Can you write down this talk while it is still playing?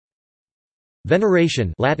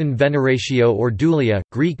Veneration, Latin veneratio or dulia,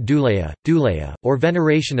 Greek douleia, douleia, or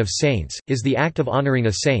veneration of saints, is the act of honoring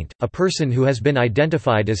a saint, a person who has been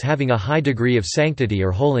identified as having a high degree of sanctity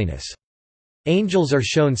or holiness. Angels are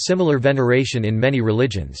shown similar veneration in many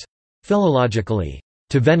religions. Philologically,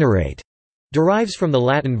 to venerate derives from the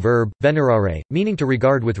Latin verb, venerare, meaning to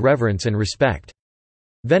regard with reverence and respect.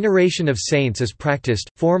 Veneration of saints is practiced,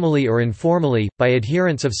 formally or informally, by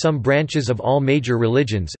adherents of some branches of all major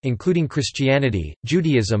religions, including Christianity,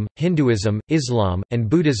 Judaism, Hinduism, Islam, and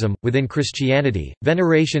Buddhism. Within Christianity,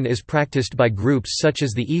 veneration is practiced by groups such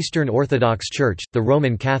as the Eastern Orthodox Church, the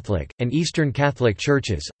Roman Catholic, and Eastern Catholic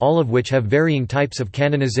churches, all of which have varying types of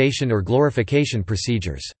canonization or glorification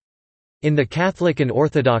procedures. In the Catholic and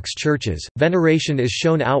Orthodox churches, veneration is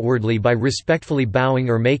shown outwardly by respectfully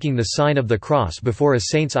bowing or making the sign of the cross before a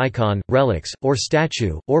saint's icon, relics, or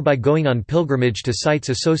statue, or by going on pilgrimage to sites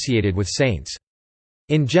associated with saints.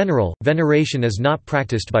 In general, veneration is not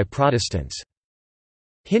practiced by Protestants.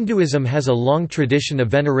 Hinduism has a long tradition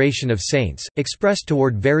of veneration of saints, expressed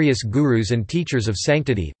toward various gurus and teachers of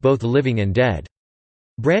sanctity, both living and dead.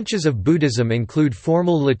 Branches of Buddhism include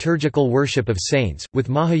formal liturgical worship of saints, with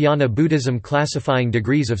Mahayana Buddhism classifying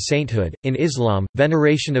degrees of sainthood. In Islam,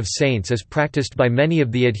 veneration of saints is practiced by many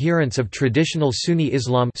of the adherents of traditional Sunni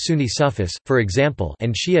Islam, Sunni Sufis, for example,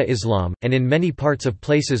 and Shia Islam, and in many parts of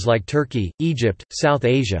places like Turkey, Egypt, South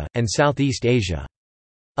Asia, and Southeast Asia.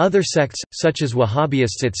 Other sects, such as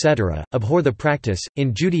Wahhabists etc., abhor the practice.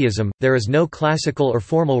 In Judaism, there is no classical or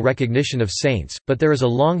formal recognition of saints, but there is a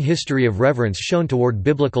long history of reverence shown toward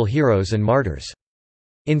biblical heroes and martyrs.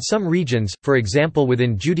 In some regions, for example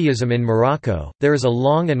within Judaism in Morocco, there is a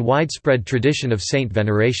long and widespread tradition of saint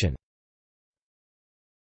veneration.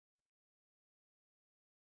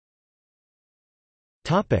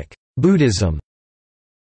 Buddhism.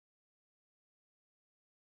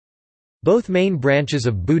 Both main branches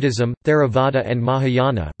of Buddhism, Theravada and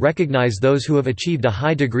Mahayana, recognize those who have achieved a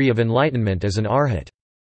high degree of enlightenment as an arhat.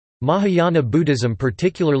 Mahayana Buddhism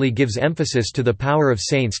particularly gives emphasis to the power of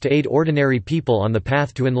saints to aid ordinary people on the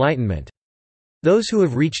path to enlightenment. Those who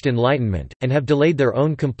have reached enlightenment, and have delayed their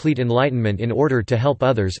own complete enlightenment in order to help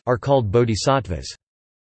others, are called bodhisattvas.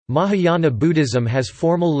 Mahayana Buddhism has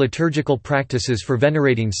formal liturgical practices for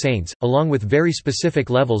venerating saints, along with very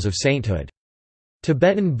specific levels of sainthood.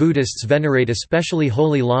 Tibetan Buddhists venerate especially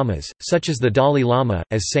holy lamas, such as the Dalai Lama,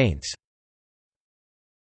 as saints.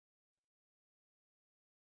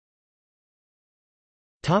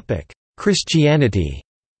 Christianity.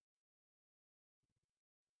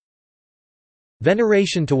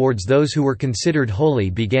 Veneration towards those who were considered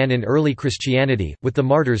holy began in early Christianity, with the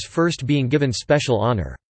martyrs first being given special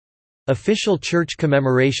honor. Official church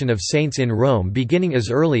commemoration of saints in Rome beginning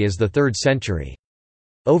as early as the 3rd century.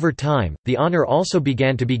 Over time, the honor also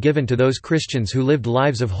began to be given to those Christians who lived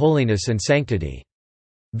lives of holiness and sanctity.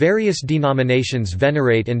 Various denominations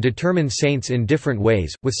venerate and determine saints in different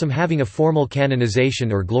ways, with some having a formal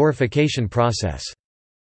canonization or glorification process.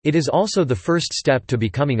 It is also the first step to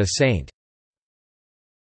becoming a saint.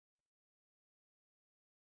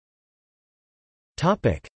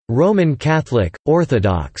 Roman Catholic,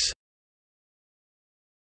 Orthodox.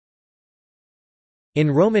 In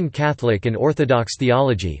Roman Catholic and Orthodox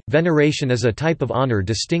theology, veneration is a type of honor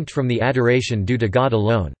distinct from the adoration due to God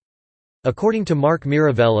alone. According to Mark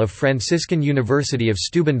Mirabel of Franciscan University of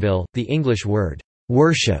Steubenville, the English word,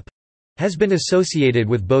 worship, has been associated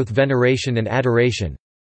with both veneration and adoration.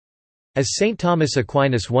 As St. Thomas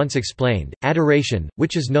Aquinas once explained, adoration,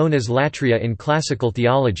 which is known as latria in classical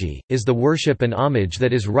theology, is the worship and homage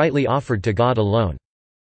that is rightly offered to God alone.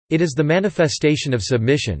 It is the manifestation of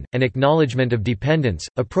submission, an acknowledgement of dependence,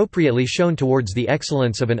 appropriately shown towards the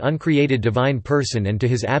excellence of an uncreated divine person and to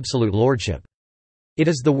his absolute lordship. It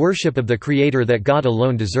is the worship of the Creator that God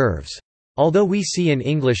alone deserves. Although we see in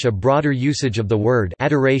English a broader usage of the word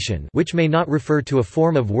adoration, which may not refer to a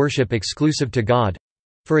form of worship exclusive to God.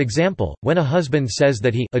 For example, when a husband says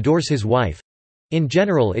that he adores his wife, in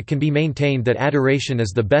general it can be maintained that adoration is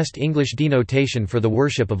the best English denotation for the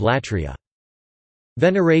worship of latria.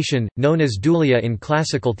 Veneration, known as doulia in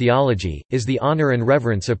classical theology, is the honor and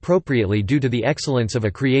reverence appropriately due to the excellence of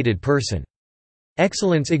a created person.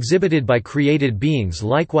 Excellence exhibited by created beings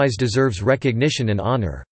likewise deserves recognition and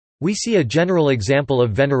honor. We see a general example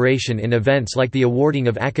of veneration in events like the awarding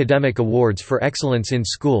of academic awards for excellence in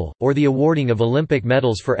school, or the awarding of Olympic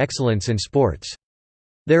medals for excellence in sports.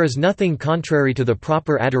 There is nothing contrary to the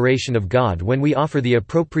proper adoration of God when we offer the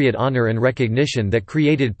appropriate honor and recognition that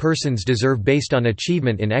created persons deserve based on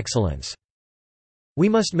achievement in excellence. We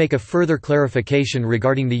must make a further clarification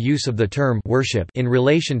regarding the use of the term worship in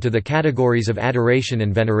relation to the categories of adoration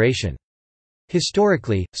and veneration.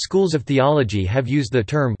 Historically, schools of theology have used the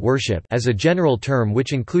term worship as a general term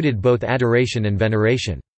which included both adoration and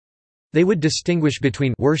veneration. They would distinguish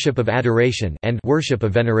between worship of adoration and worship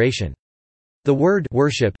of veneration. The word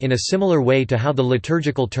worship, in a similar way to how the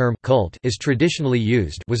liturgical term cult is traditionally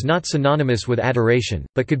used, was not synonymous with adoration,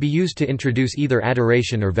 but could be used to introduce either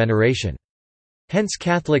adoration or veneration. Hence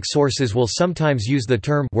Catholic sources will sometimes use the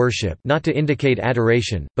term worship not to indicate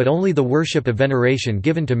adoration, but only the worship of veneration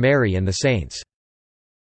given to Mary and the saints.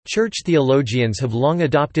 Church theologians have long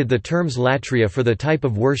adopted the terms latria for the type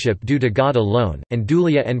of worship due to God alone, and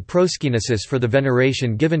dulia and proskynesis for the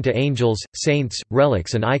veneration given to angels, saints,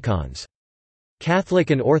 relics and icons. Catholic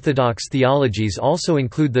and Orthodox theologies also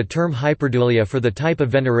include the term hyperdulia for the type of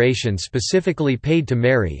veneration specifically paid to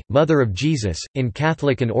Mary, Mother of Jesus, in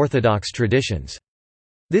Catholic and Orthodox traditions.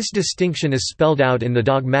 This distinction is spelled out in the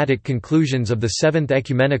dogmatic conclusions of the Seventh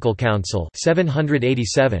Ecumenical Council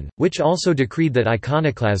 787, which also decreed that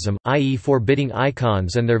iconoclasm, i.e. forbidding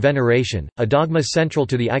icons and their veneration, a dogma central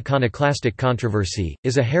to the iconoclastic controversy,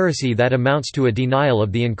 is a heresy that amounts to a denial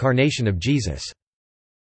of the incarnation of Jesus.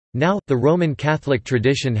 Now, the Roman Catholic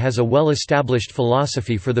tradition has a well-established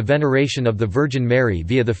philosophy for the veneration of the Virgin Mary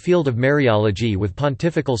via the field of Mariology, with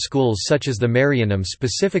pontifical schools such as the Marianum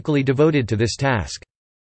specifically devoted to this task.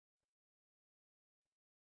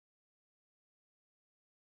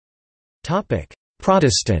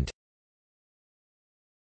 Protestant.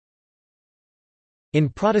 In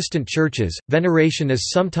Protestant churches, veneration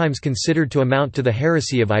is sometimes considered to amount to the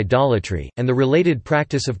heresy of idolatry, and the related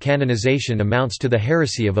practice of canonization amounts to the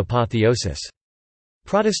heresy of apotheosis.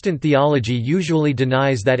 Protestant theology usually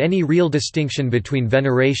denies that any real distinction between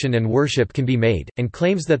veneration and worship can be made, and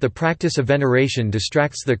claims that the practice of veneration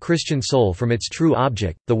distracts the Christian soul from its true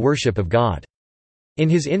object, the worship of God. In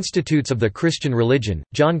his Institutes of the Christian Religion,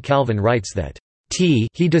 John Calvin writes that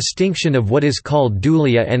he distinction of what is called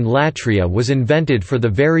dulia and latria was invented for the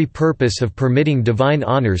very purpose of permitting divine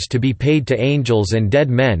honors to be paid to angels and dead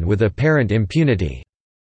men with apparent impunity.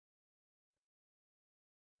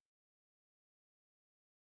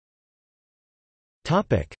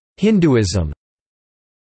 Hinduism.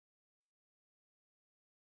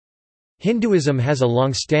 Hinduism has a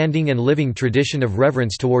long-standing and living tradition of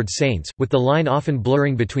reverence toward saints, with the line often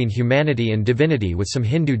blurring between humanity and divinity with some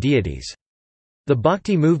Hindu deities. The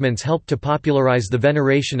Bhakti movements helped to popularize the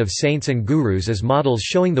veneration of saints and gurus as models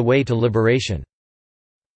showing the way to liberation.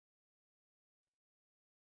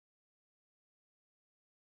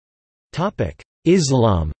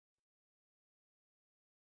 Islam.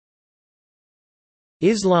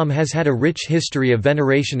 Islam has had a rich history of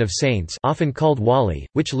veneration of saints, often called wali,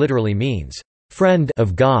 which literally means friend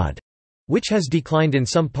of God, which has declined in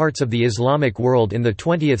some parts of the Islamic world in the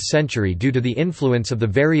 20th century due to the influence of the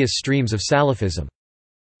various streams of Salafism.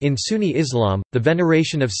 In Sunni Islam, the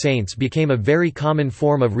veneration of saints became a very common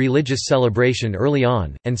form of religious celebration early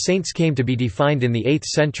on, and saints came to be defined in the 8th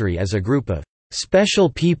century as a group of special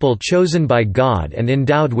people chosen by God and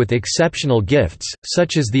endowed with exceptional gifts,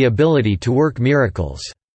 such as the ability to work miracles.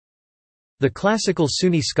 The classical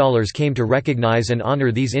Sunni scholars came to recognize and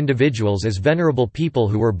honor these individuals as venerable people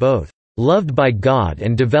who were both loved by God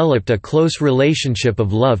and developed a close relationship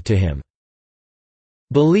of love to Him.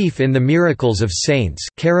 Belief in the miracles of saints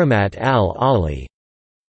Karamat al-Ali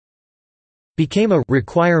became a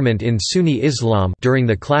requirement in Sunni Islam during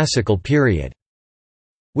the classical period,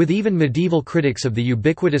 with even medieval critics of the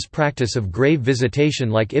ubiquitous practice of grave visitation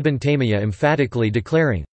like Ibn Taymiyyah emphatically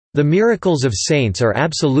declaring, "The miracles of saints are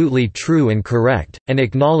absolutely true and correct, and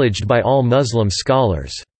acknowledged by all Muslim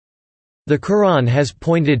scholars. The Quran has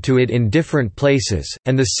pointed to it in different places,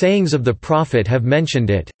 and the sayings of the Prophet have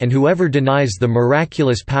mentioned it, and whoever denies the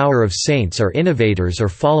miraculous power of saints are innovators or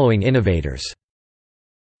following innovators."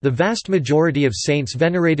 The vast majority of saints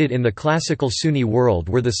venerated in the classical Sunni world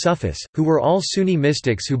were the Sufis, who were all Sunni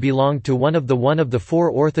mystics who belonged to one of the four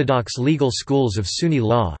orthodox legal schools of Sunni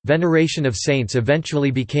law. Veneration of saints eventually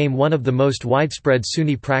became one of the most widespread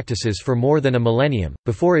Sunni practices for more than a millennium,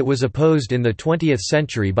 before it was opposed in the 20th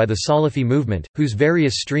century by the Salafi movement, whose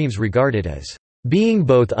various streams regard it as being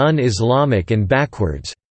both un-Islamic and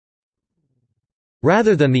backwards,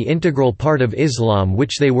 rather than the integral part of Islam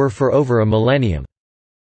which they were for over a millennium.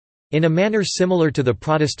 In a manner similar to the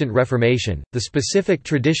Protestant Reformation, the specific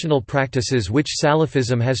traditional practices which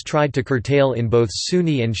Salafism has tried to curtail in both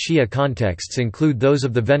Sunni and Shia contexts include those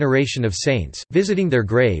of the veneration of saints, visiting their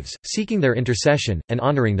graves, seeking their intercession, and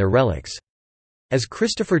honoring their relics. As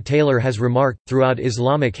Christopher Taylor has remarked, throughout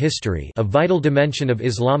Islamic history a vital dimension of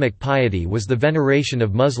Islamic piety was the veneration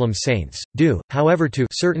of Muslim saints, due, however to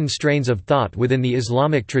certain strains of thought within the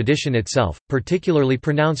Islamic tradition itself, particularly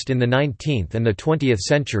pronounced in the 19th and the 20th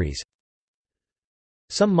centuries.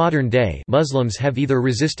 Some modern-day Muslims have either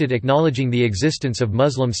resisted acknowledging the existence of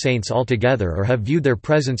Muslim saints altogether or have viewed their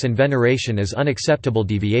presence and veneration as unacceptable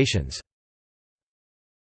deviations.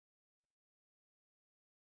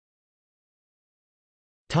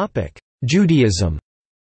 Judaism.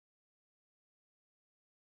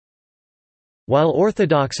 While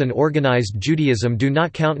Orthodox and organized Judaism do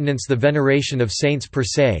not countenance the veneration of saints per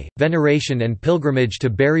se, veneration and pilgrimage to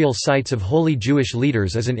burial sites of holy Jewish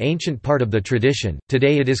leaders is an ancient part of the tradition.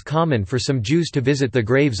 Today it is common for some Jews to visit the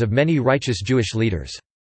graves of many righteous Jewish leaders.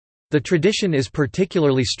 The tradition is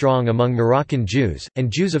particularly strong among Moroccan Jews, and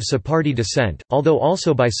Jews of Sephardi descent, although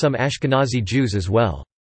also by some Ashkenazi Jews as well.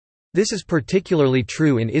 This is particularly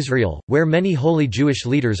true in Israel, where many holy Jewish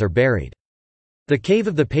leaders are buried. The Cave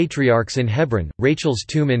of the Patriarchs in Hebron, Rachel's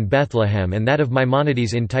tomb in Bethlehem and that of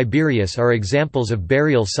Maimonides in Tiberias are examples of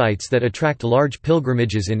burial sites that attract large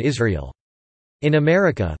pilgrimages in Israel. In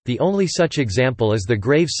America, the only such example is the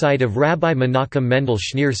grave site of Rabbi Menachem Mendel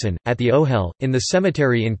Schneerson, at the Ohel, in the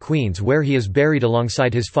cemetery in Queens where he is buried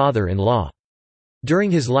alongside his father-in-law.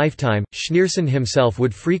 During his lifetime, Schneerson himself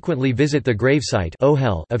would frequently visit the gravesite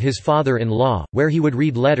Ohel of his father-in-law, where he would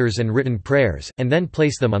read letters and written prayers, and then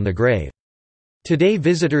place them on the grave. Today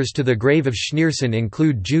visitors to the grave of Schneerson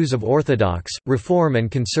include Jews of Orthodox, Reform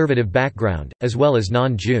and Conservative background, as well as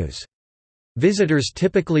non-Jews. Visitors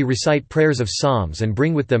typically recite prayers of psalms and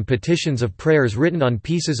bring with them petitions of prayers written on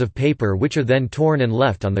pieces of paper which are then torn and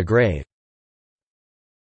left on the grave.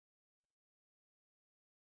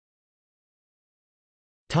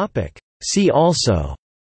 See also: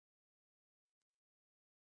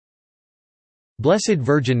 Blessed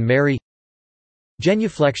Virgin Mary,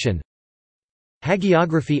 Genuflection,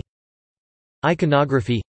 Hagiography,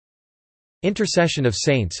 Iconography, Intercession of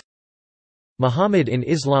Saints, Muhammad in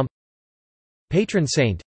Islam, Patron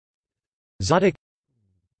Saint, Zodiac,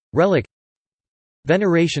 Relic,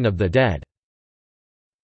 Veneration of the Dead.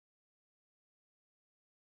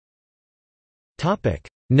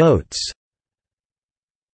 Notes.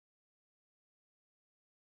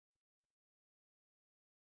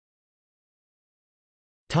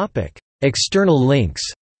 External links.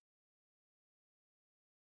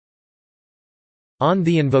 On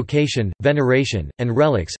the Invocation, Veneration, and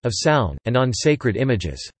Relics, of Sound, and on Sacred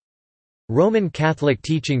Images. Roman Catholic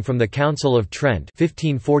teaching from the Council of Trent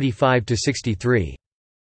 1545–63.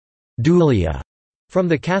 Dulia, from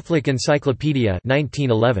the Catholic Encyclopedia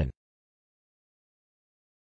 1911.